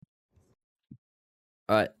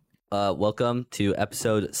All right. Welcome to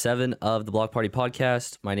episode 7 of the Block Party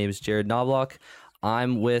Podcast. My name is Jared Knobloch.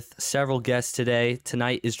 I'm with several guests today.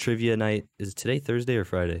 Tonight is trivia night. Is it today Thursday or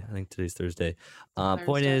Friday? I think today's Thursday.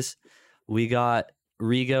 Point is, we got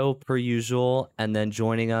Rigo per usual, and then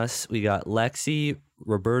joining us, we got Lexi,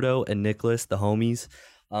 Roberto, and Nicolas, the homies.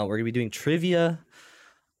 We're going to be doing trivia.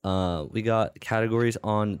 We got categories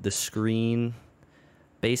on the screen.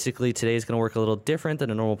 Basically, today is going to work a little different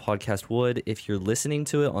than a normal podcast would. If you're listening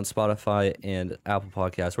to it on Spotify and Apple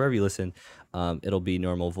Podcasts, wherever you listen, it'll be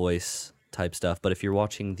normal voice type stuff. But if you're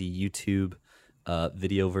watching the YouTube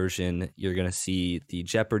video version, you're going to see the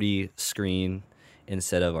Jeopardy screen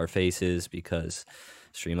instead of our faces because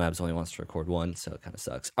Streamlabs only wants to record one, so it kind of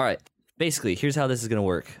sucks. All right, basically, here's how this is going to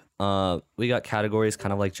work. We got categories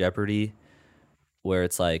kind of like Jeopardy, where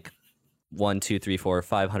it's like 1, 2, 3, 4,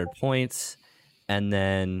 500 points. And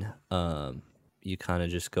then you kind of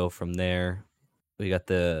just go from there. We got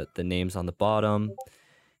the names on the bottom.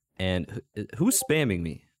 And who's spamming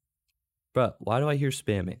me? Bruh, why do I hear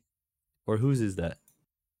spamming? Or whose is that?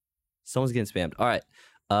 Someone's getting spammed. All right.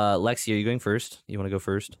 Lexi, are you going first? You want to go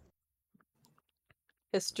first?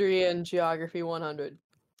 History and Geography 100.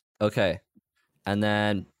 Okay. And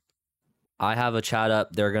then I have a chat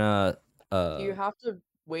up. They're going to... Do you have to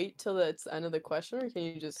wait till it's the end of the question, or can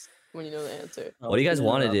you just... when you know the answer? What do you guys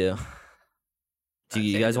want to do? Do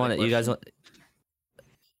you guys want to? You guys want?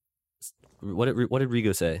 What did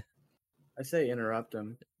Rigo say? I say interrupt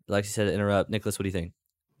him. Lexi said interrupt. Nicholas, what do you think?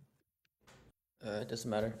 It doesn't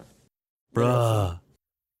matter. Bruh.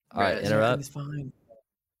 All right, interrupt. It's fine.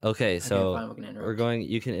 Okay, so fine, we're going.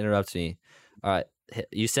 You can interrupt me. All right.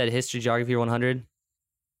 You said history, geography 100.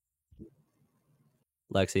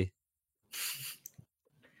 Lexi.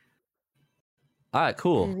 All right,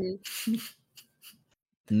 cool. Mm-hmm.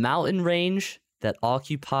 Mountain range that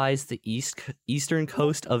occupies the eastern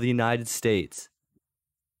coast of the United States.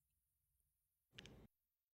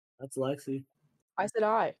 That's Lexi. I said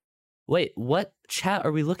I. Wait, what chat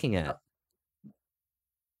are we looking at?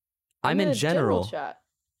 I'm in a general. chat.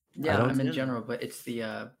 Yeah, I'm in general, but it's the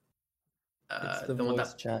It's the one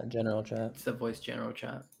voice chat, general chat. it's the voice general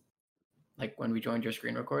chat. Like when we joined your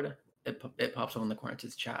screen recorder, it pops up in the corner.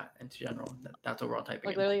 It's chat. It's general. That's what we're all typing.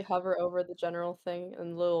 Like in. literally hover over the general thing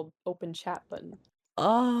and the little open chat button.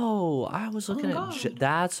 Oh, I was looking at.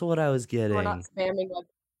 That's what I was getting. We're not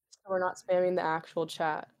spamming the actual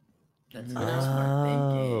chat. That's smart thinking.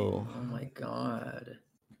 Oh. Oh my god.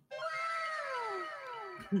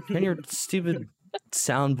 Turn your stupid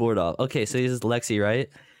soundboard off. Okay, so this is Lexi, right?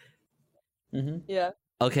 Mm-hmm. Yeah.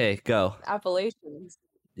 Okay, go. Appalachians.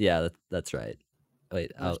 Yeah, that's right. Wait,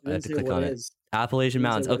 I have to click on it. Is. Appalachian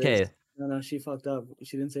Mountains. Okay. No, she fucked up.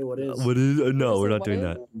 She didn't say what is. What is? No, we're What not doing is?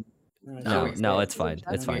 that. No, No, it's fine.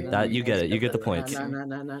 It's fine. That you get it. You get the points. No.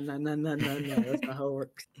 That's not how it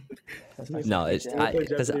works. No, it's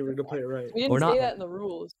because we're gonna play it right. We didn't We're say not- that in the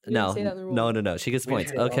rules. We no, didn't say that in the rules. no. She gets We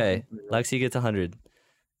points. had it all Okay, in the rules. Lexi gets 100.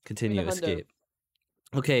 Continue. Hundo. Escape.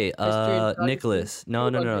 Okay, and geography. Nicholas. No.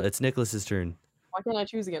 200. It's Nicholas's turn Why can't I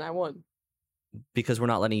choose again? I won. because we're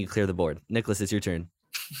not letting you clear the board. Nicholas, it's your turn.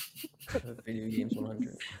 Video games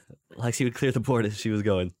 100. Lexi would clear the board if she was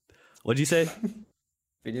going. What'd you say?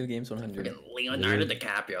 Video games 100. Freaking Leonardo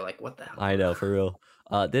DiCaprio. Like what the hell? I know, for real.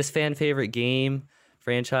 This fan favorite game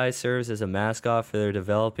franchise serves as a mascot for their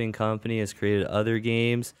developing company. Has created other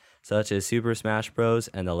games such as Super Smash Bros.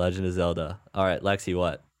 And The Legend of Zelda. All right, Lexi,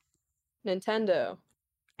 what? Nintendo.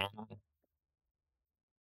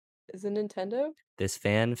 Is it Nintendo? This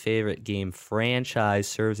fan favorite game franchise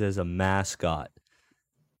serves as a mascot.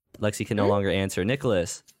 Lexi can no longer answer.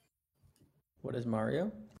 Nicholas. What is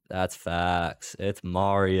Mario? That's facts. It's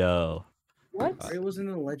Mario. What? Mario was in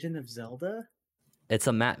The Legend of Zelda? It's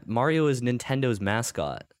a Mario is Nintendo's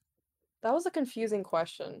mascot. That was a confusing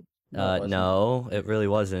question. it wasn't. No, it really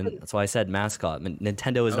wasn't. That's why I said mascot.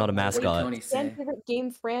 Nintendo is not a What did mascot. Tony Fan say? favorite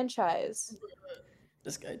game franchise.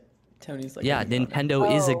 This guy, Tony's like. Yeah, a newcomer.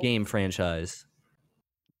 Nintendo is a Oh. game franchise.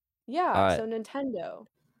 Yeah, Alright. so Nintendo.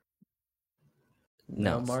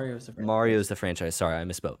 No, Mario's the Mario's the franchise. Sorry, I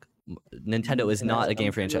misspoke. Nintendo is not a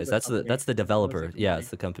game franchise. That's the developer. Yeah, it's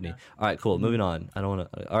the company. All right, cool. Moving on. I don't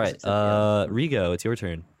want to. All right, Rigo, it's your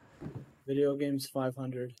turn. Video games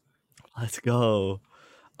 500. Let's go.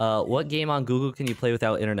 What game on Google can you play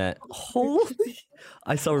without internet? Holy!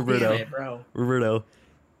 I saw Roberto. Hey, bro. Roberto.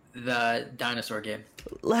 The dinosaur game.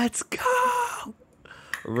 Let's go.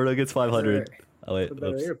 Roberto gets 500. Oh wait.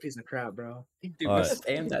 Roberto, Oops. you're a piece of crap, bro. Dude, All we right.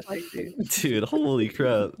 spammed that thing, dude. Dude, holy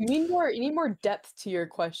crap. You need more depth to your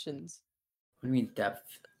questions. What do you mean depth?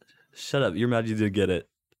 Shut up. You're mad you didn't get it.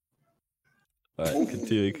 All right,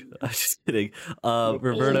 continuing. I'm just kidding.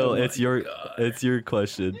 Roberto, Oh it's my your God. it's your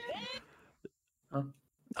question.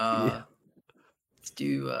 Let's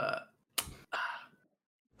do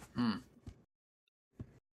hmm.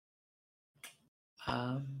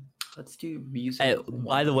 Let's do music. Hey,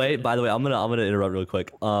 by the way, 100. I'm gonna interrupt real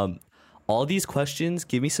quick. All these questions,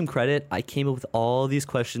 give me some credit. I came up with all these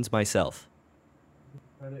questions myself.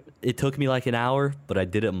 It took me like an hour, but I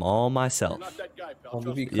did them all myself. I'll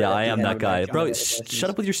give you Yeah, credit I at am the that end guy, when I bro. come up with the Shut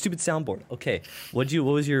up with your stupid soundboard. Okay, which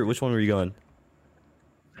one were you going?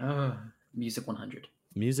 Music 100.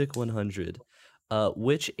 Music 100.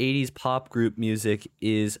 Which 80s pop group music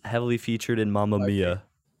is heavily featured in Mamma Mia?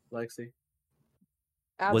 Lexi.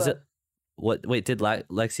 ABBA. Was it? What? Wait, did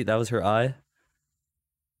Lexi? That was her eye.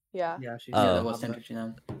 Yeah. Yeah, she's Oh. Yeah, that was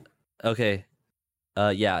 10:59. Okay.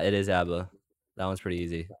 Yeah, it is ABBA. That one's pretty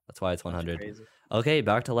easy. That's why it's 100. crazy. Okay,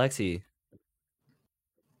 back to Lexi.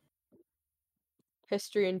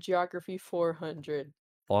 History and geography 400.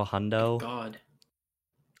 For Good hundo. God.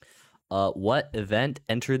 What event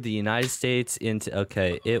entered the United States into?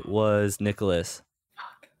 Okay, it was Nicholas.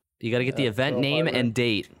 You gotta get the event Pearl name Harbor. and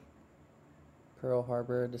date. Pearl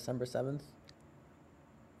Harbor, December 7th.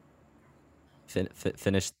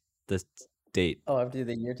 Finish the date. Oh, I have to do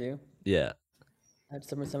the year too. Yeah.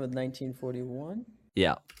 December 7th, 1941.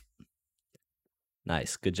 Yeah.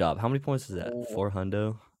 Nice. Good job. How many points is that? Oh. 4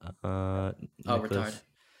 hundo. Oh, Nicholas. retard.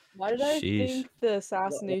 Why did I Sheesh. think the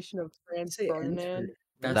assassination of Franz Say Ferdinand?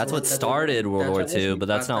 entered. That's what started World War II, but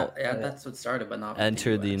that's not Yeah, that's what started, but not.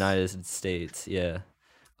 entered the US. United States. Yeah.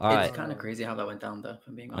 All It's right. kind of crazy how that went down, though. If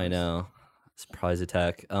I'm being honest. I know. Surprise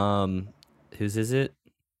attack. Whose is it?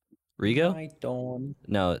 Rigo? I don't.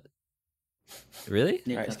 No. Really? Nick,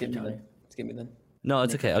 Alright, that's skip me Johnny. then. Skip me then. No,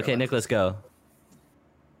 it's Nick, okay. that's Okay, your Nicholas, go.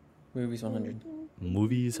 Movies 100.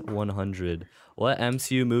 Movies 100. What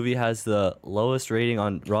MCU movie has the lowest rating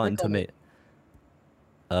on Rotten Click on it.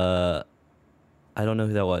 Tomatoes? I don't know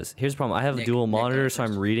who that was. Here's the problem. I have a Nick- dual Nick got it monitor, so I'm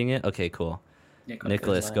first. reading it. Okay, cool. Nick,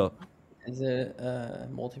 Nicholas, go. Is it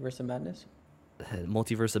Multiverse of Madness?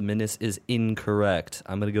 Multiverse of Madness is incorrect.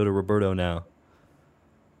 I'm gonna go to Roberto now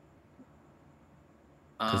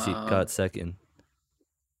because he got second.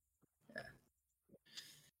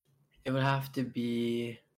 It would have to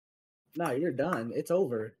be. No, you're done. It's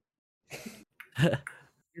over.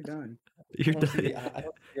 You're done. You're I don't see done. the eye- I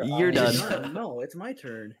don't see your You're eyes. done. You're done. No, it's my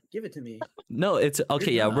turn. Give it to me. No, it's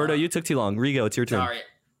okay. Yeah, done. Roberto, you took too long. Rigo, it's your turn. Sorry,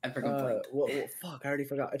 I forgot. blank. Fuck, I already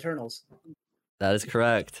forgot. Eternals. That is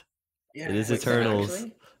correct. Yeah. It is Wait, so Eternals.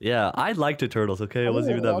 actually, Yeah, I liked Eternals. Okay, it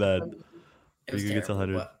wasn't even that bad. it was Rigo gets terrible,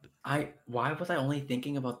 100. but why was I only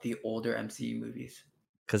thinking about the older MCU movies?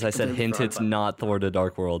 Because I I said completely hint forgot it's about- not Thor: The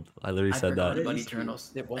Dark World. I literally I said forgot that. about It is-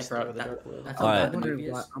 Eternals. it was I forgot Thor: The that. Dark World. That's how Alright. bad the movie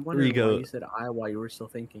is. I'm wondering why Rigo. you said I while you were still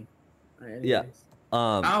thinking. Alright, Yeah. anyways.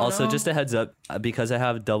 Also, just a heads up, because I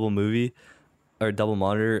have double movie or double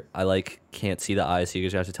monitor, I can't see the eyes, so you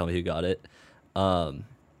guys have to tell me who got it. All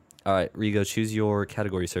right, Rigo, choose your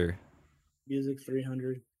category, sir. Music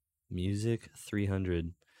 300. Music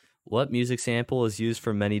 300. What music sample is used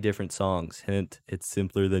for many different songs? Hint: it's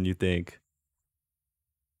simpler than you think.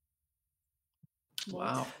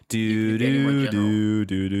 Wow. Do You're getting more do general. do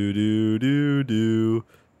do do do do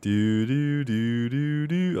do do do do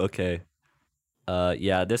do. Okay.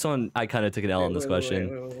 Yeah, this one I kind of took an L on this question.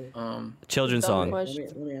 Children's Dumb song. question.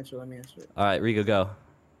 Let me answer. All right, Rigo, go.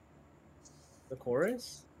 The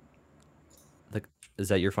chorus? Is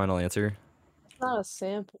that your final answer? It's not a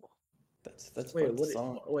sample. That's part Wait, of the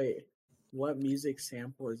song. what music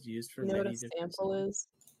sample is used for You know what many a different sample songs?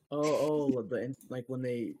 is? Like when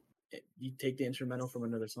you take the instrumental from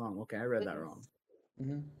another song. Okay, I read that wrong.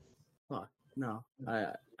 Mm-hmm. Huh. No. I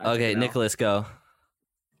took Okay, it out. Nicholas, go.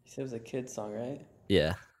 You said it was a kid's song, right?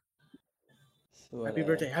 Yeah. So Happy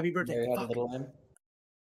birthday, happy birthday. Mary Had a Fuck. Little Lamb.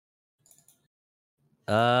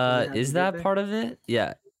 Happy Is that Birthday? part of it?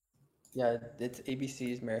 Yeah. Yeah, it's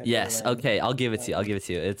ABC's Mary Had a Yes. Little Lamb. Okay, I'll give it to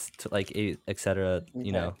you. It's etc.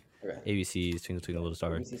 You know, Okay. ABC's Twinkle Twinkle Little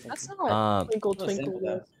Star. ABC, That's thank not Um, Twinkle you. Twinkle.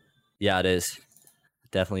 Little- Yeah, it is.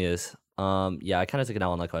 Definitely is. Yeah, I kind of took an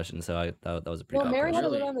L on that question, so that was a pretty No, bad Mary had question. a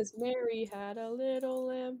Really? little lamb is Mary had a little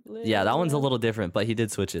lamb. Yeah, that one's a lamb, little different, but he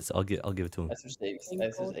did switch it, so I'll give it to him. That's just ABC.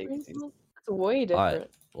 That's twinkle, just ABC. twinkle. That's way All different. right,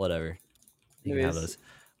 whatever. You can have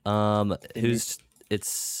Anyways, those.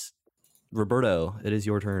 It's Roberto. It is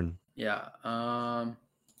your turn. Yeah.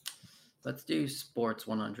 Let's do sports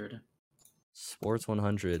 100. Sports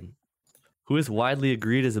 100. Who is widely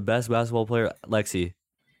agreed as the best basketball player? Lexi.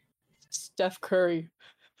 Steph Curry.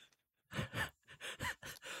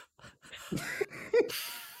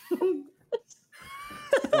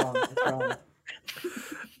 Wrong, it's wrong.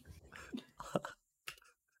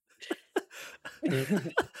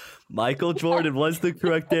 Michael Jordan was the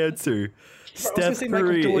correct answer. gonna Steph say Michael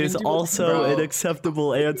Curry Jordan, is dude. also an Bro.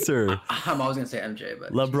 acceptable answer. I'm always gonna say MJ,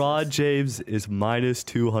 but LeBron Jesus. James is minus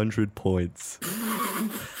 200 points.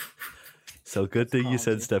 So good thing you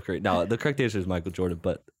said Quality. Steph Curry. No, the correct answer is Michael Jordan,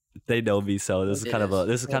 but they know me, so this is It kind of a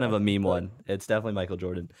is. meme one. It's definitely Michael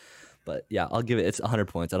Jordan. But yeah, I'll give it. It's 100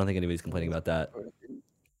 points. I don't think anybody's complaining about that.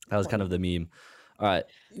 That was kind of the meme. All right,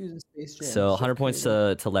 He was in Space Jam. so Steph 100 points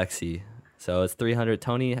Curry. to Lexi. So it's 300.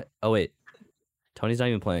 Tony. Oh wait, Tony's not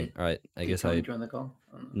even playing. All right, I Did guess Tony I. join the call?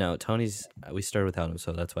 No, Tony's. We started without him,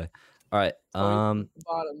 so that's why. All right. Tony's at the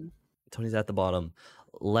bottom. Tony's at the bottom.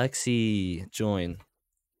 Lexi, join.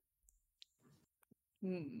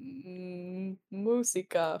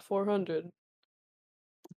 Musica 400.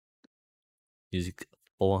 Music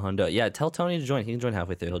 400. Yeah, tell Tony to join. He can join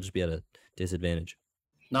halfway through. He'll just be at a disadvantage.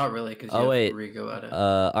 Not really, because Oh, wait. Rigo at it.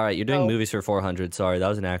 All right, you're doing Oh. movies for 400. Sorry, that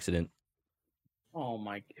was an accident. Oh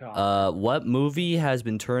my god. What movie has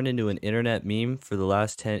been turned into an internet meme for the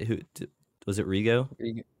last 10? Was it Rigo?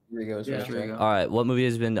 Rigo's Yeah. right there. Rigo. All right, what movie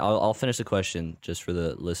has been? I'll finish the question just for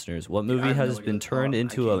the listeners. What Dude, I movie have no has idea been what it's turned called. I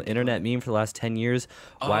into an can't do internet it. meme for the last 10 years?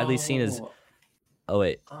 Widely seen as. Oh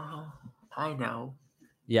wait, I know.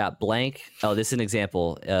 yeah, blank. Oh, this is an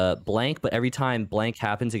example. Blank, but every time blank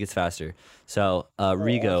happens, it gets faster. So,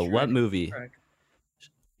 Rigo, what Shrek. movie? Shrek.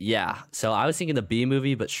 Yeah. So I was thinking the B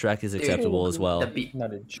movie, but Shrek is Dude, acceptable as well. The beat. Not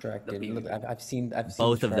distracted. The B Look, movie. I've seen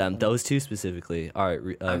Both of Shrek them, on- those two specifically. All right,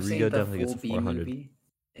 I'm saying Rigo the definitely gets full a B 400. movie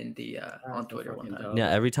in the on That's Twitter one fucking time. dope. Yeah,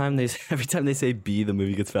 every time they say B, the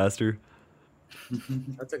movie gets faster.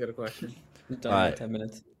 That's a good question. Done Alright. in 10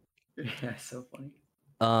 minutes. Yeah, so funny.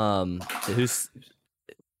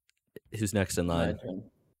 Who's next in My line? turn.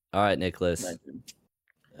 All right, Nicholas. My turn.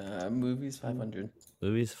 Movies 500.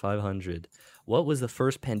 Movies 500. What was the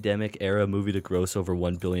first pandemic era movie to gross over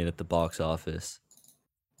 1 billion at the box office?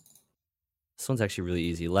 This one's actually really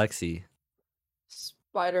easy. Lexi.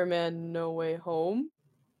 Spider-Man No Way Home.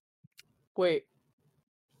 Wait.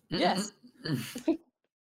 Yes.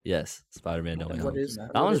 Yes, Spider-Man No Way What Home. is-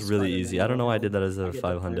 That what one's is really Spider-Man easy. No I don't know Way why I Home? did that as I a get that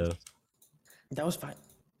 500. point. That was fine.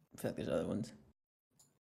 I feel like there's other ones.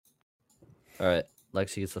 All right,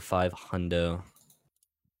 Lexi gets the 500.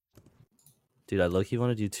 Dude, I low-key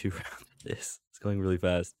want to do 2 rounds of this. It's going really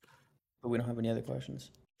fast. But we don't have any other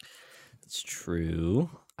questions. It's true.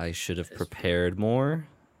 I should have That is true. prepared more,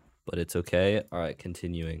 but it's okay. All right,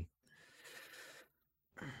 continuing.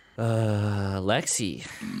 Lexi,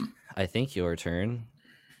 I think your turn.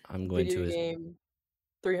 I'm going Video to game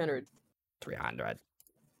 300. 300.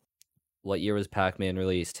 What year was Pac-Man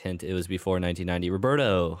released? Hint, it was before 1990.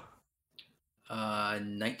 Roberto.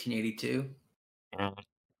 1982.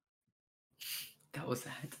 That was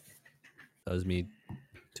that. That was me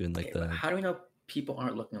doing like Okay, but the how do we know people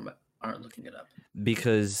aren't looking it up?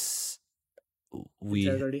 because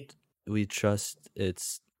It's already. we trust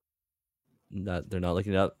it's not they're not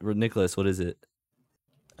looking it up. Nicholas, what is it?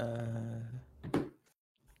 All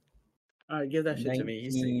right, give that shit to me.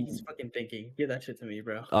 He's 19 fucking thinking. Give that shit to me,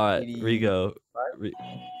 bro. All right, 80 Rigo.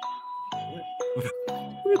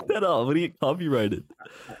 Put that off. What do you get copyrighted?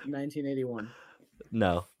 1981.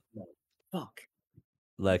 No, Fuck.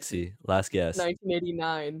 Lexi. Last guess.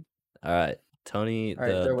 1989. All right, Tony. All right,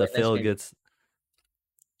 the they're the right next Phil to me. gets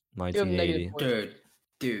You have negative 1980. points.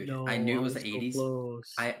 Dude, No, I knew it was was the so 80s.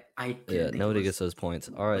 close. I didn't Yeah, think it nobody was gets those points.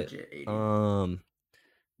 All right. legit 80s.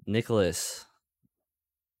 Nicholas.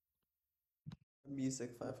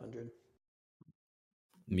 Music 500.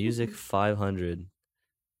 Music 500.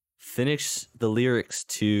 Finish the lyrics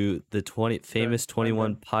to the famous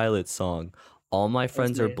 21 Pilots song. All my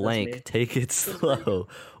friends me, are that's blank. me. Take it slow.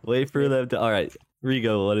 Wait for them to. All right,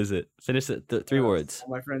 Rigo. What is it? Finish it. 3 words.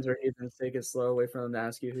 All my friends are heathens. Take it slow. Wait for them to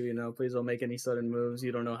ask you who you know. Please don't make any sudden moves.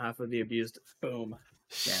 You don't know half of the abused. Boom.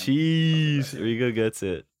 Sheesh. Rigo gets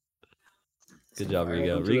it. Good job, Welcome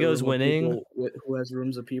Rigo. to the Rigo's room of winning. people who has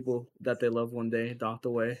rooms of people that they love one day docked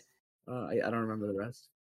away. I don't remember the rest.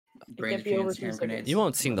 Brain be over scans, 2 hand seconds. grenades. You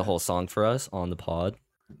won't sing the whole song for us on the pod.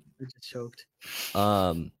 I just choked.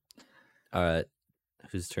 All right.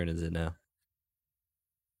 Whose turn is it now?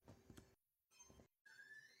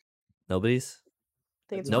 Nobody's? I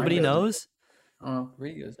think it's Nobody Rigo. knows? Oh,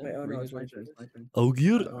 Rigo's. Wait, oh no, Rigo's it's my right turn. there. It's my turn. Oh,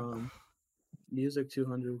 good. Music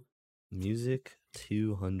 200. Music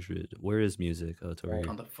 200. Where is music? Oh, it's over Right. here.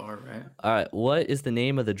 on the far right. All right. What is the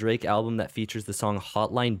name of the Drake album that features the song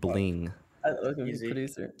Hotline Bling? I look at the Easy.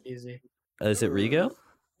 producer. Easy. Is it Rigo?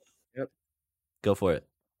 Yep. Go for it.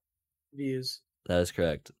 Views. That is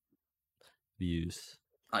correct. Views.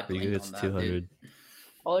 I Rigo blinked gets on that, 200. dude.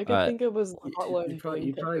 All I could Alright. think of was You Hotline.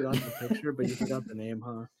 probably got the picture, but you forgot the name,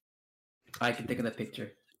 huh? I can think of the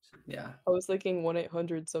picture. Yeah. I was thinking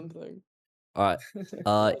 1-800 something. All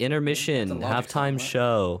right. Intermission, That's a Logic song, halftime what?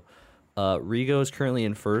 show. Rigo is currently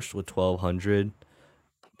in first with 1,200.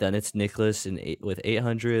 Then it's Nicholas with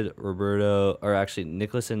 800. Roberto, or actually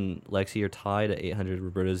Nicholas and Lexi are tied at 800.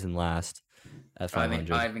 Roberto's in last at I mean,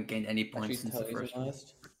 500. I haven't gained any Actually, points since the Tully's first in one.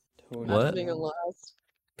 last. What? Being in last.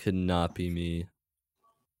 Could not be me.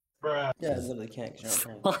 Yeah, I literally can't. 'Cause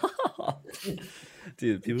you're not playing.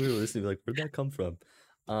 Dude, people who are listening be like, where'd that come from?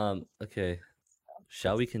 Okay.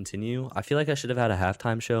 Shall we continue? I feel like I should have had a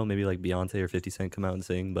halftime show, maybe like Beyonce or 50 Cent come out and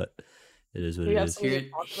sing, but it is what We it have is. some- Something Here, to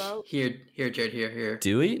talk about? here, Jared, here.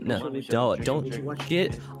 Do we? No, We should- don't we should watch-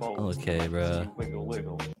 get. Okay, bro.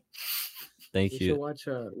 Thank We should you.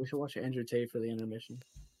 watch Andrew Tate for the intermission.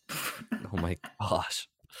 Oh my gosh.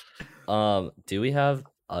 Do we have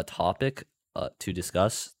a topic to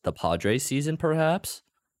discuss? The Padres season, perhaps?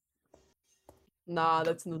 Nah,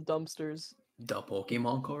 that's in the dumpsters. The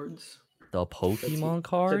Pokemon cards. The Pokemon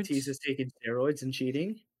cards? Tatis is taking steroids and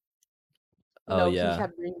cheating. Oh No, yeah. he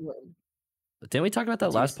had ringworm. Didn't we talk about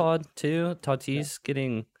that last Tatis- pod too? Tatis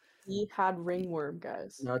getting. He had ringworm,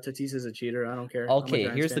 guys. No, Tatis is a cheater. I don't care. I'm a Okay,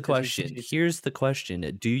 Giants here's the fan. Tatis question. cheats. Here's the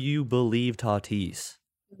question. Do you believe Tatis?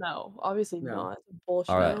 No, obviously No. not. It's a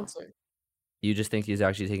bullshit Alright. answer. You just think he's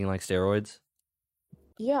actually taking like steroids?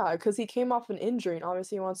 Yeah, because he came off an injury and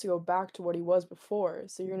obviously he wants to go back to what he was before.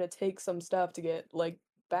 So you're gonna take some stuff to get like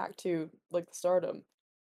back to like the stardom.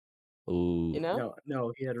 Ooh. You know?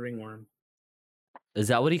 No, he had ringworm. Is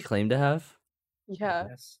that what he claimed to have? Yeah.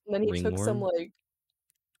 Yes. And then he took some Ringworm?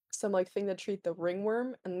 thing to treat the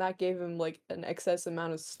ringworm, and that gave him like an excess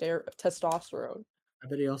amount of testosterone. I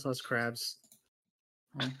bet he also has crabs.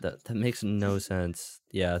 That makes no sense.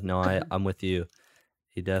 Yeah, no, I'm with you.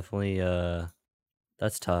 He definitely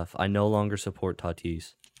that's tough. I no longer support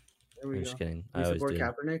Tatis. There we I'm go. just kidding. You I always support do.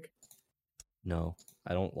 Kaepernick? No,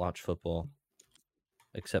 I don't watch football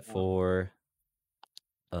except Oh. for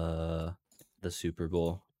the Super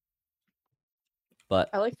Bowl. But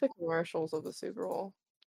I like the commercials of the Super Bowl.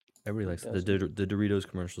 everybody likes does? the Doritos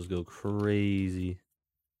commercials go crazy.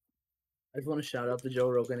 I just want to shout out the Joe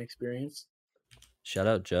Rogan Experience. Shout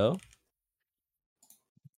out Joe.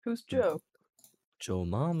 Who's Joe? Joe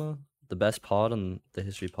Mama. The best pod on the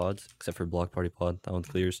history pods, except for Block Party Pod. That one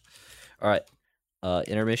clears. All right.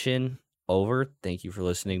 Intermission over. Thank you for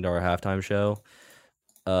listening to our halftime show.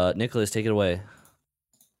 Nicholas, take it away.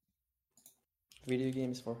 Video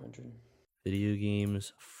games 400. Video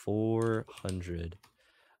games 400.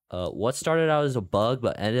 What started out as a bug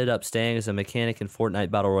but ended up staying as a mechanic in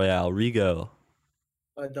Fortnite Battle Royale? Rigo.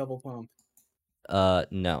 A double pump.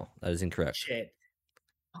 No, that is incorrect. Shit.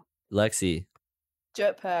 Lexi.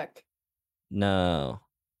 Jetpack. No.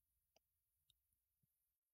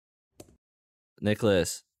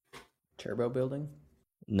 Nicholas. Turbo building.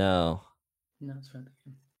 No. No, it's fine.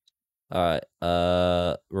 All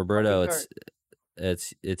right. Roberto, Shopping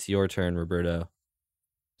it's your turn, Roberto.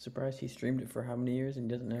 Surprised he streamed it for how many years and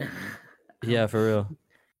he doesn't know. Yeah, for real.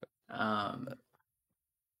 Um,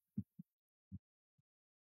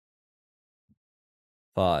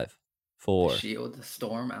 5, 4, Shield,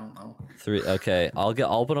 Storm. I don't know. 3. Okay, I'll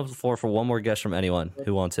open up the floor for one more guess from anyone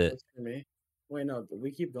who wants it. That's for me. Wait, no,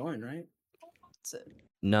 we keep going, right? That's it.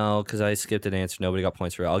 No, because I skipped an answer. Nobody got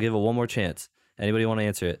points for it. I'll give it one more chance. Anybody want to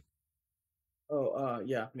answer it? Oh,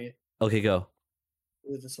 yeah, me. Okay, go.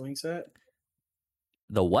 Is it the swing set?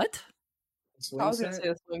 The what? The swing I was gonna set? say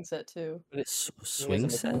the swing set too. Swing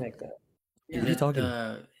set? Like that. What are you talking? You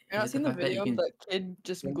not is it seen the fact that you video can- of that kid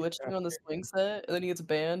just Swing glitching on the set. swing set and then he gets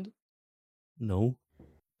banned? No.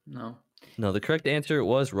 No. No, the correct answer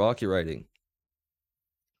was rocket riding.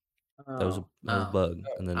 That was a Oh. bug.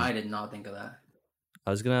 And then I did not think of that. I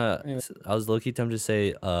was low-key tempted to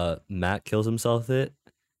say Matt kills himself with it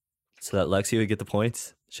so that Lexi would get the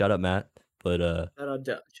points. Shout out Matt. But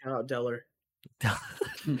Shout out Deller.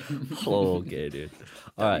 okay, dude.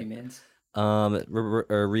 All right. Mins.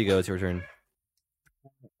 Rigo, it's your turn.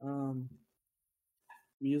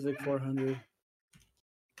 Music 400.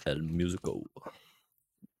 El Musico. What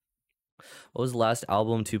was the last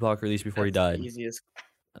album Tupac released before he That's the died? Easiest.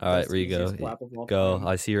 All right, that's the easiest Rigo. clap of all Go. time.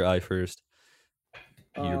 I see your eye first.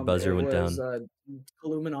 Your buzzer it went was, down.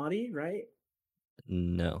 Illuminati, right?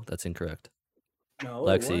 No, that's incorrect. No,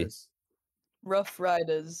 Lexi. it was. Rough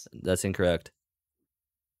Riders. That's incorrect.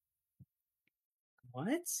 What?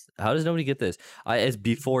 How does nobody get this? It's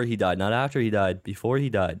before he died, not after he died. Before he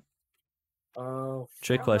died. Oh,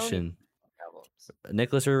 Trick Fuck. question. Albums.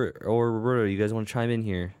 Nicholas or Roberto, you guys want to chime in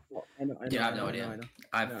here? well, I know, Yeah, I have no know, idea. I know.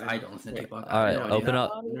 I No, I don't listen to Tupac. All right, I have no idea. open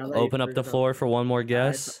up. Now that you Open up bring the it floor for one more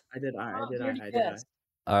guess. I did. Oh, I you already did. guessed.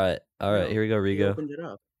 All right. No, Here we go, he Rigo. opened it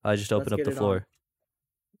up. I just Let's opened up get the it on. floor.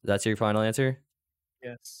 That's your final answer?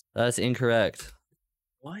 Yes. That's incorrect.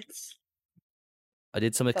 What? I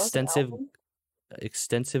did some That was an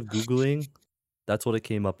extensive album? Googling. That's what it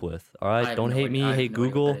came up with. All I right, have don't no hate idea- me, I have hate no idea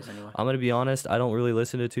what Google. that is anyway. I'm gonna be honest. I don't really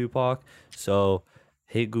listen to Tupac, so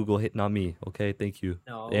hate Google, hate not me. Okay, thank you.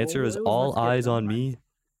 No. The answer is it was All Let's Get It Eyes on Me.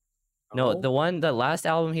 No, the one that last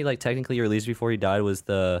album he like technically released before he died was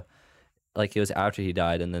it was after he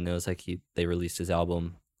died, and then it was like they released his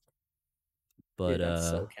album. But Dude, that's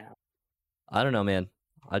so cap. I don't know, man.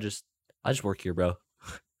 I just work here, bro.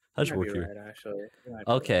 I just You might work be here. right, actually. You might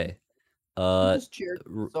be Okay. You just cheered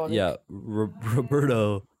Sonic. Yeah,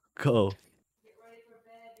 Roberto, go.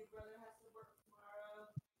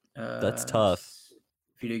 That's tough.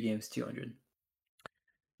 Video games 200.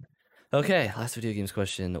 Okay, last video games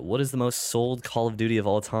question. What is the most sold Call of Duty of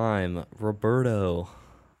all time? Roberto.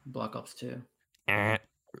 Black Ops 2.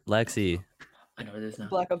 Lexi. I know what it is now.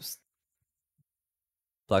 Black Ops.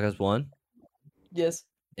 Black Ops 1? Yes.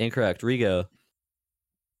 Incorrect. Rigo.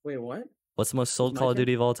 Wait, what? What's the most sold my Call of turn?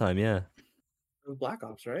 Duty of all time? Yeah, It was Black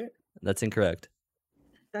Ops, right? that's incorrect.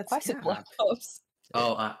 That's Why is it cap. Black Ops?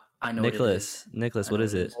 Oh, I know what it is. Nicholas, I what know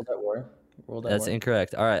is what it it? is. World at War. World at That's War.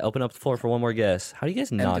 incorrect. All right, open up the floor for one more guess. How do you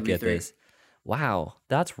guys not get MW3. this? Wow,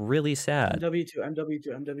 that's really sad.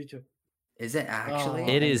 MW2. Is it actually?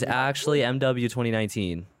 It is yeah. actually MW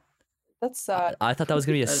 2019. That's sad. I thought that was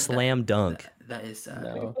gonna be a That- slam dunk. That is sad.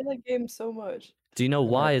 I No. play that game so much. Do you know Yeah,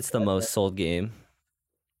 why it's the yeah. most sold game?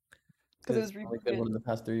 Because it It's was probably a good one in the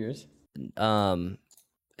past 3 years.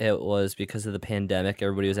 It was because of the pandemic.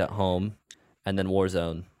 Everybody was at home, and then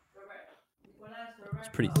Warzone. It's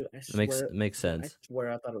pretty. Dude, I It makes swear- makes I sense.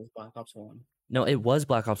 swear I thought it was Black Ops 1. No, it was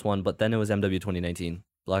Black Ops 1, but then it was MW 2019.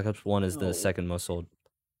 Black Ops 1 is No. the second most sold.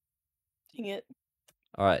 Dang it.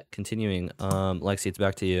 All right, continuing. Lexi, it's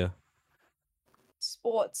back to you.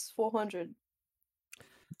 Sports 400.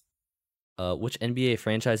 Which NBA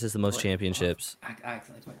franchise has the most What? championships? I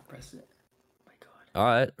accidentally pressed it. Oh my god. All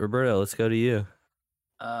right, Roberto, let's go to you.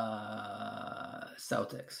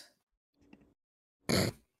 Celtics.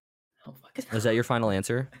 Oh fuck. Is that your final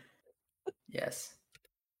answer? Yes.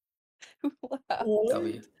 Who laughed?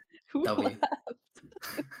 W. Who W.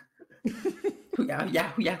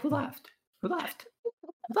 laughed? Who laughed? Who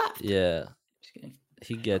laughed? Yeah, Just kidding.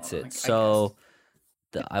 he gets Oh, it. I So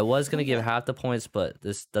I was gonna give half the points, but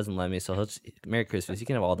this doesn't let me. So Merry Christmas. You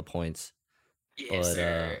can have all the points, Yes, but,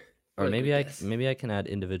 sir. or What a maybe good I guess. maybe I can add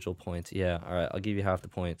individual points. Yeah. All right, I'll give you half the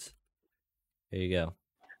points. Here you go.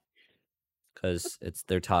 Because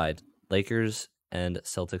they're tied. Lakers and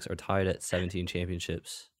Celtics are tied at 17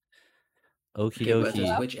 championships. Okie Okay, but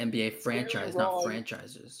dokie. which NBA franchise, not wrong.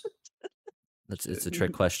 franchises? It's a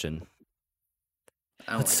trick question.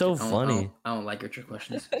 I don't That's so I don't- funny. I don't like your trick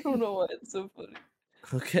questions. I don't know why it's so funny.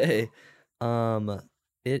 Okay.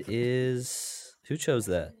 It is. Who chose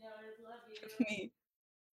that? Me.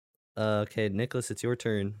 Okay, Nicholas, it's your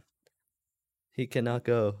turn. He cannot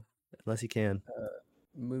go unless he can.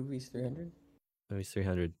 Movies 300. Maybe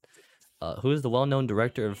 300. Who is the well-known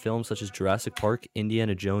director of films such as Jurassic Park,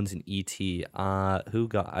 Indiana Jones, and E.T.? Who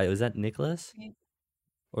got? Was that Nicholas? Me.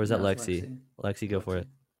 Or is that No, it's Lexi? Lexi, go for it.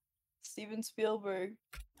 Steven Spielberg.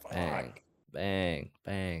 Bang, bang,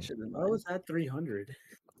 bang. Should've Why was that 300?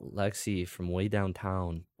 Lexi from way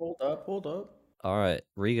downtown. Hold up. All right,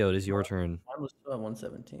 Rigo, it is your turn. Mine was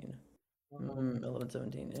 117.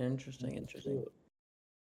 1117. Interesting.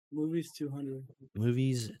 Movies 200.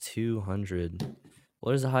 Movies 200.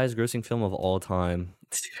 What is the highest grossing film of all time?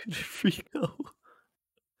 Rigo.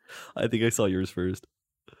 I think I saw yours first.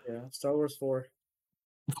 Yeah, Star Wars 4.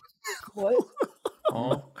 What?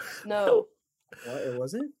 Oh, No. What? It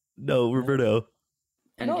wasn't? No, Roberto.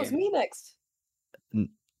 No, it's Endgame. me next.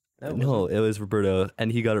 that No, wasn't- it was Roberto,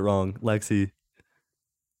 and he got it wrong. Lexi.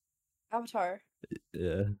 Avatar.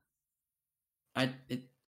 Yeah.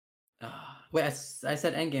 Wait, I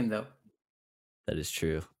said Endgame though. That is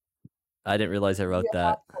true. I didn't realize I wrote You get that.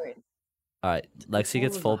 half point. All right, Lexi What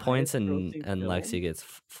gets was full the points highest and grossing Lexi film? gets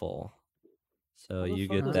full. So How the you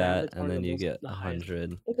fuck get was that, Avatar and then the you most- get the highest?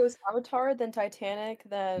 100. It goes Avatar, then Titanic,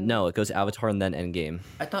 then. No, it goes Avatar and then Endgame.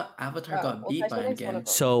 I thought Avatar Oh, got well, beat by Titanic's one of Endgame.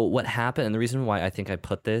 them. So what happened, and the reason why I think I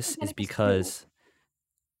put this is Titanic was two. because.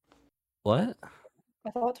 What? I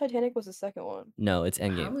thought Titanic was the second one. No, it's How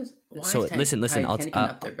Endgame. is- why So is listen. I'll Titanic even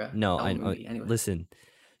up there, bro? no, Oh, I movie, anyway. listen.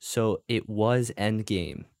 So it was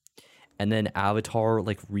Endgame, and then Avatar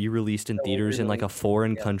like re-released in Oh, theaters in like a re-released,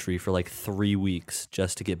 foreign yeah. country for like 3 weeks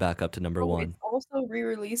just to get back up to number Oh, one. it's also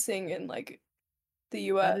re-releasing in like the That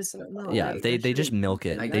U.S. is and no, Yeah, that they shit just is milk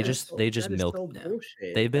it. bullshit. They That is just that is milk. so Yeah.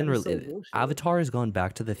 bullshit. They've been That is so really bullshit. Avatar has gone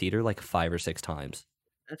back to the theater like 5 or 6 times.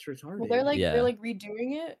 That's Well, retarded. they're Yeah. like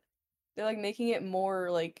redoing it. They're like making it more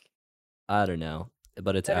like I don't know,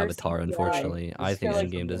 but it's better Avatar. CGI. Unfortunately, I This think They're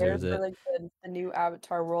guy's like Endgame prepared deserves prepared it. for like the new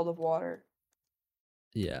Avatar World of Water.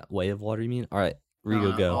 Yeah, Way of Water. You mean? All right, No,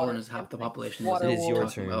 Rigo, no, go. Holland is half the population. Water It is your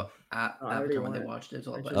Wars. talking turn. about Oh, I already Avatar when they went. watched it. It's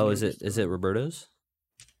all I about. just Oh, went is it to- Roberto's?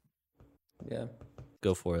 Yeah.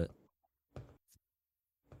 Go for it.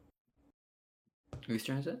 Whose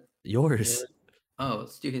turn is it? Yours. Oh,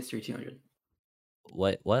 let's do history 200.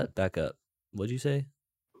 What? Back up. What'd you say?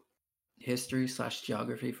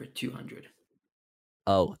 History/geography for 200.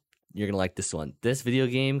 Oh, you're gonna like this one. This video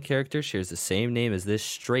game character shares the same name as this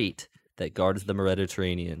strait that guards the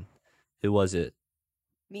Mediterranean. Who was it?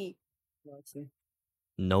 Me, Let's see.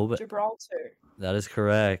 No, but Gibraltar. that is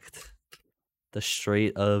correct. The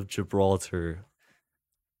Strait of Gibraltar.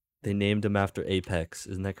 They named him after Apex.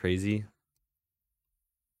 Isn't that crazy?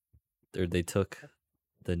 Or they took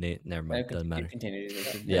the name. Never mind. Doesn't matter.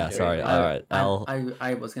 Yeah, sorry. All right.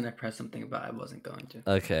 I was gonna press something, but I wasn't going to.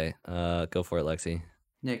 Okay. Go for it, Lexi.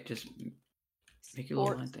 Nick, just make your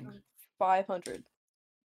little line things. 500.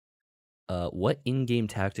 What in-game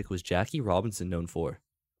tactic was Jackie Robinson known for?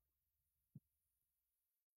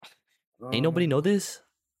 Ain't nobody know this?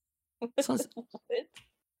 Sounds- What?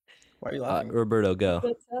 Why are you laughing? Roberto, go.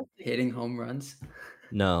 What's that? Hitting home runs.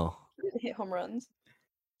 No. He didn't hit home runs.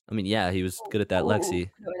 I mean, yeah, he was good at that, Lexi.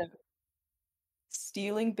 No, no.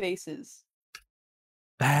 Stealing bases.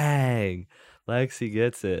 Bang! Lexi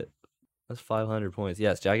gets it. That's 500 points.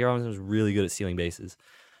 Yes, Jackie Robinson was really good at stealing bases.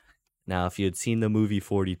 Now, if you had seen the movie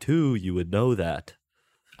 42, you would know that.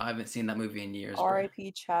 I haven't seen that movie in years. bro.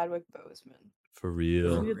 R.I.P. Chadwick Boseman. For Wasn't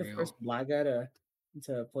real. he the first black guy to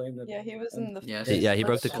play in the? Yeah, he was in the. Yes. Yeah, he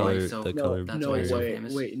broke first the That's one. why color. he's so- The No, color. that's no why he's so way.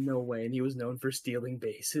 famous. Wait, no way. And he was known for stealing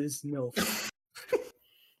bases. No.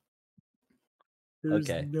 There's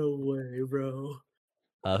Okay. no way, bro.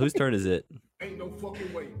 Whose turn is it? Ain't no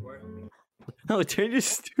fucking way, boy. No, turn your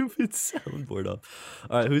stupid soundboard off.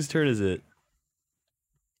 All right, whose turn is it?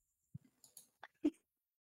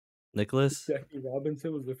 Nicholas? Jackie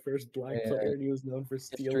Robinson was the first black Yeah. player, and he was known for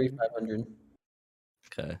History stealing. 500.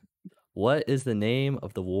 Okay. What is the name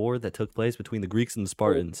of the war that took place between the Greeks and the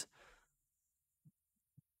Spartans?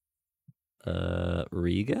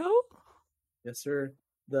 Rigo? Yes, sir.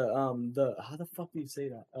 The how the fuck do you say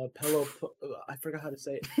that? I forgot how to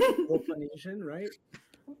say it. Peloponnesian, right?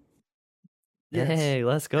 Yes. Hey,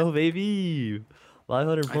 let's go, baby.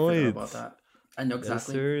 500 I forgot points. about that. I know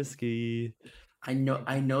exactly. Yes, sirski. I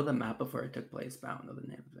know the map before it took place, but I don't know the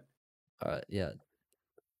name of it. All right, yeah.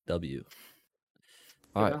 W.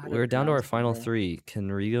 I All forgot right, how to we're down to our pronounce it, final bro. 3. Can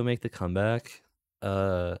Rigo make the comeback?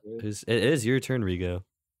 It is your turn, Rigo.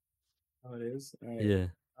 Oh, it is. All right. Yeah.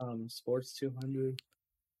 Sports 200.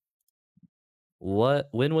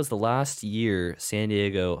 When was the last year San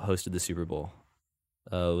Diego hosted the Super Bowl?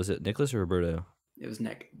 Was it Nicholas or Roberto? It was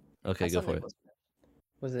Nick. Okay, That's go not for it. Nicholas.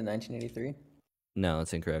 Was it 1983? No,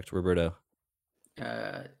 that's incorrect. Roberto.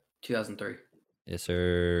 2003. Yes,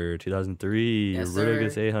 sir. 2003. Yes, Roberto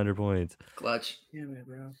gets sir. 800 points. Clutch. Damn it,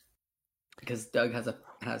 bro. Because Doug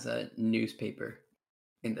has a newspaper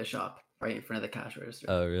in the shop right in front of the cash register.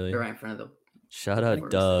 Oh, really? Or right in front of the. Shout out Yes,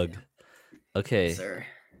 Doug. Okay. sir.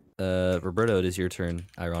 Roberto, it is your turn,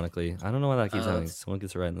 ironically. I don't know why that keeps happening. let's- Someone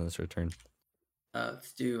gets it right and then it's your turn.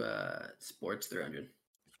 Let's do sports 300.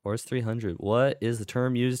 Sports 300. What is the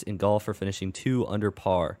term used in golf for finishing 2 under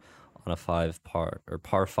par on a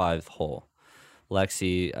par 5 hole?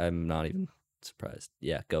 Lexi, I'm not even surprised.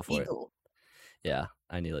 Yeah, go for it. Eagle. Yeah,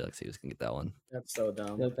 I knew Lexi was gonna get that one. That's so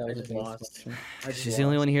dumb. That I was a just base lost. question. I just She's the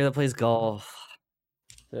only lost. one here that plays golf.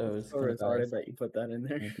 So it was So kinda retarded biased. that you put that in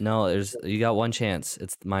there. No, you got one chance.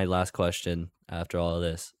 It's my last question after all of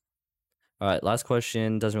this. All right, last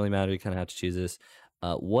question. Doesn't really matter. You kind of have to choose this.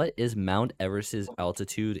 What is Mount Everest's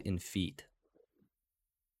altitude in feet?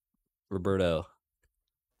 Roberto.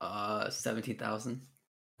 17,000.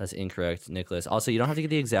 That's incorrect. Nicholas. Also, you don't have to get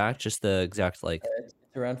the exact, just the exact, like, It's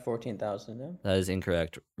around 14,000, no? that is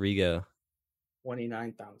incorrect. Rigo.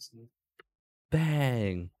 29,000.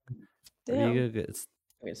 Bang. Damn. Rigo gets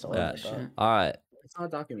Okay, so that. shit. All right. It's not a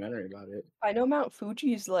documentary about it. I know Mount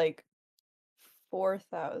Fuji's like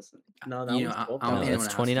 4,000. No, that You know, one's I- I don't 12,000. think No, anyone it's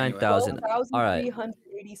asked 29,000. anyway. All right.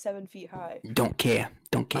 12,387 feet high. Don't care.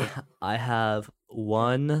 Don't care. I have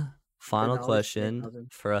one final $10, question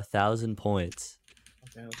 10,000. for 1,000 points.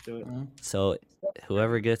 Okay, let's do it. So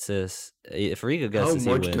whoever gets this, if Rigo gets How this, he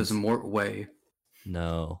much wins. does Mort weigh?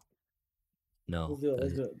 No. No. Let's do it.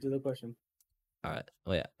 Let's do it. Do the question. All right.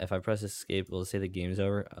 Oh yeah. If I press escape, will it say the game's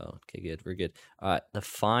over? Oh, okay, good. We're good. All right. The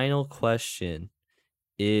final question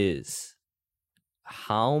is: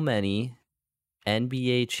 how many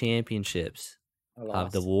NBA championships I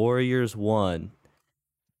have the lost. Warriors won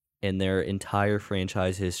in their entire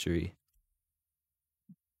franchise history?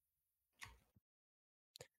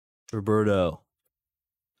 Roberto,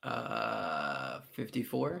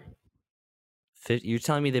 54. you're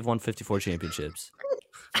telling me they've won 54 championships?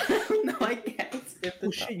 No, I can't. Oh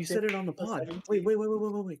shit! You said it on the pod. Wait.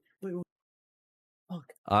 Fuck. All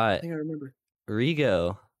I right, think I remember.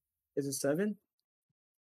 Rigo. Is it 7?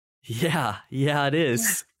 Yeah, it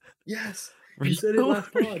is. Yes. You said it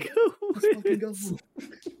last pod. Rigo Let's fucking go. wins.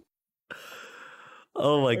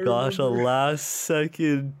 Oh my I gosh, a remember. last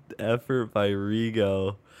second effort by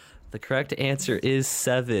Rigo. The correct answer is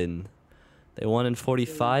 7. They won in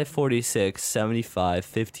 45, 46, 75,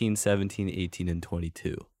 15, 17, 18, and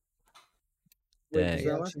 22. Wait, Dang. does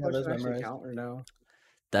Yeah, that last actually have those question actually memorized. count or no?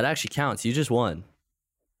 That actually counts. You just won.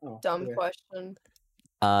 Oh, Dumb okay. question.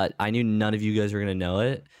 I knew none of you guys were going to know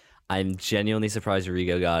it. I'm genuinely surprised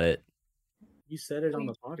Rigo got it. You said it on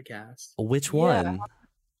the podcast. Which Yeah. one?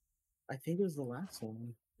 I think it was the last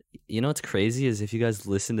one. You know what's crazy is if you guys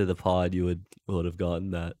listened to the pod, you would have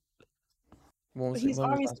gotten that. When But was, he's when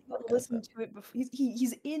was obviously last podcast, listened to it before.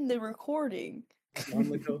 He's in the recording. I'm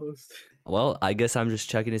the co-host. Well, I guess I'm just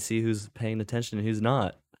checking to see who's paying attention and who's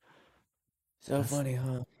not. So That's- funny,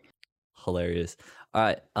 huh? Hilarious. All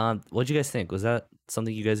right. What'd you guys think? Was that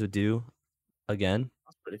something you guys would do again?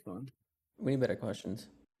 That's pretty fun. We need better questions.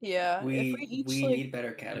 Yeah. if We we each we like, need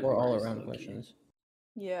better categories. More all around low-key. questions.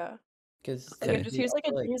 yeah. Because Okay. Okay, just here's like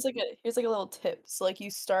a little tip. So like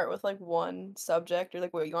you start with like one subject or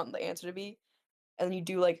like what you want the answer to be, and then you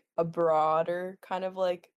do like a broader kind of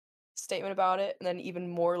like statement about it, and then even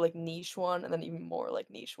more like niche one, and then even more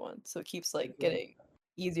like niche one. So it keeps like getting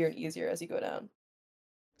easier and easier as you go down.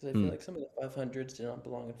 I Hmm. feel like some of the 500s do not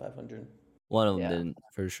belong in 500. One of them Yeah. didn't,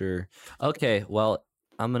 for sure. Okay, well,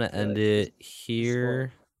 I'm gonna end like it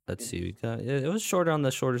here. Let's see, we got it was shorter on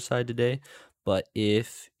the shorter side today, but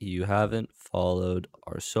if you haven't followed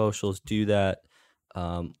our socials, do that.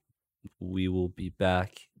 We will be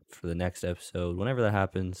back for the next episode whenever that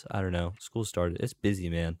happens. I don't know. School started. It's busy,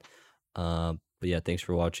 man. But yeah, thanks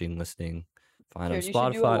for watching, listening. Find on Jared, you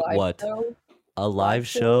should do a Spotify. live What? show. A live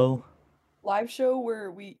show? Live show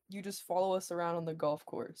where you just follow us around on the golf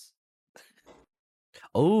course.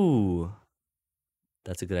 Oh,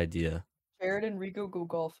 that's a good idea. Jared and Rigo go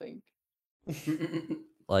golfing.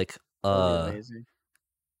 Like That'd be amazing.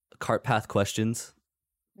 cart path questions.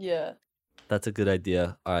 Yeah. That's a good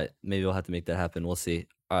idea. All right, maybe we'll have to make that happen. We'll see.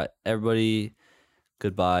 All right, everybody,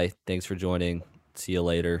 goodbye. Thanks for joining. See you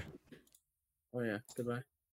later. Oh yeah. Goodbye.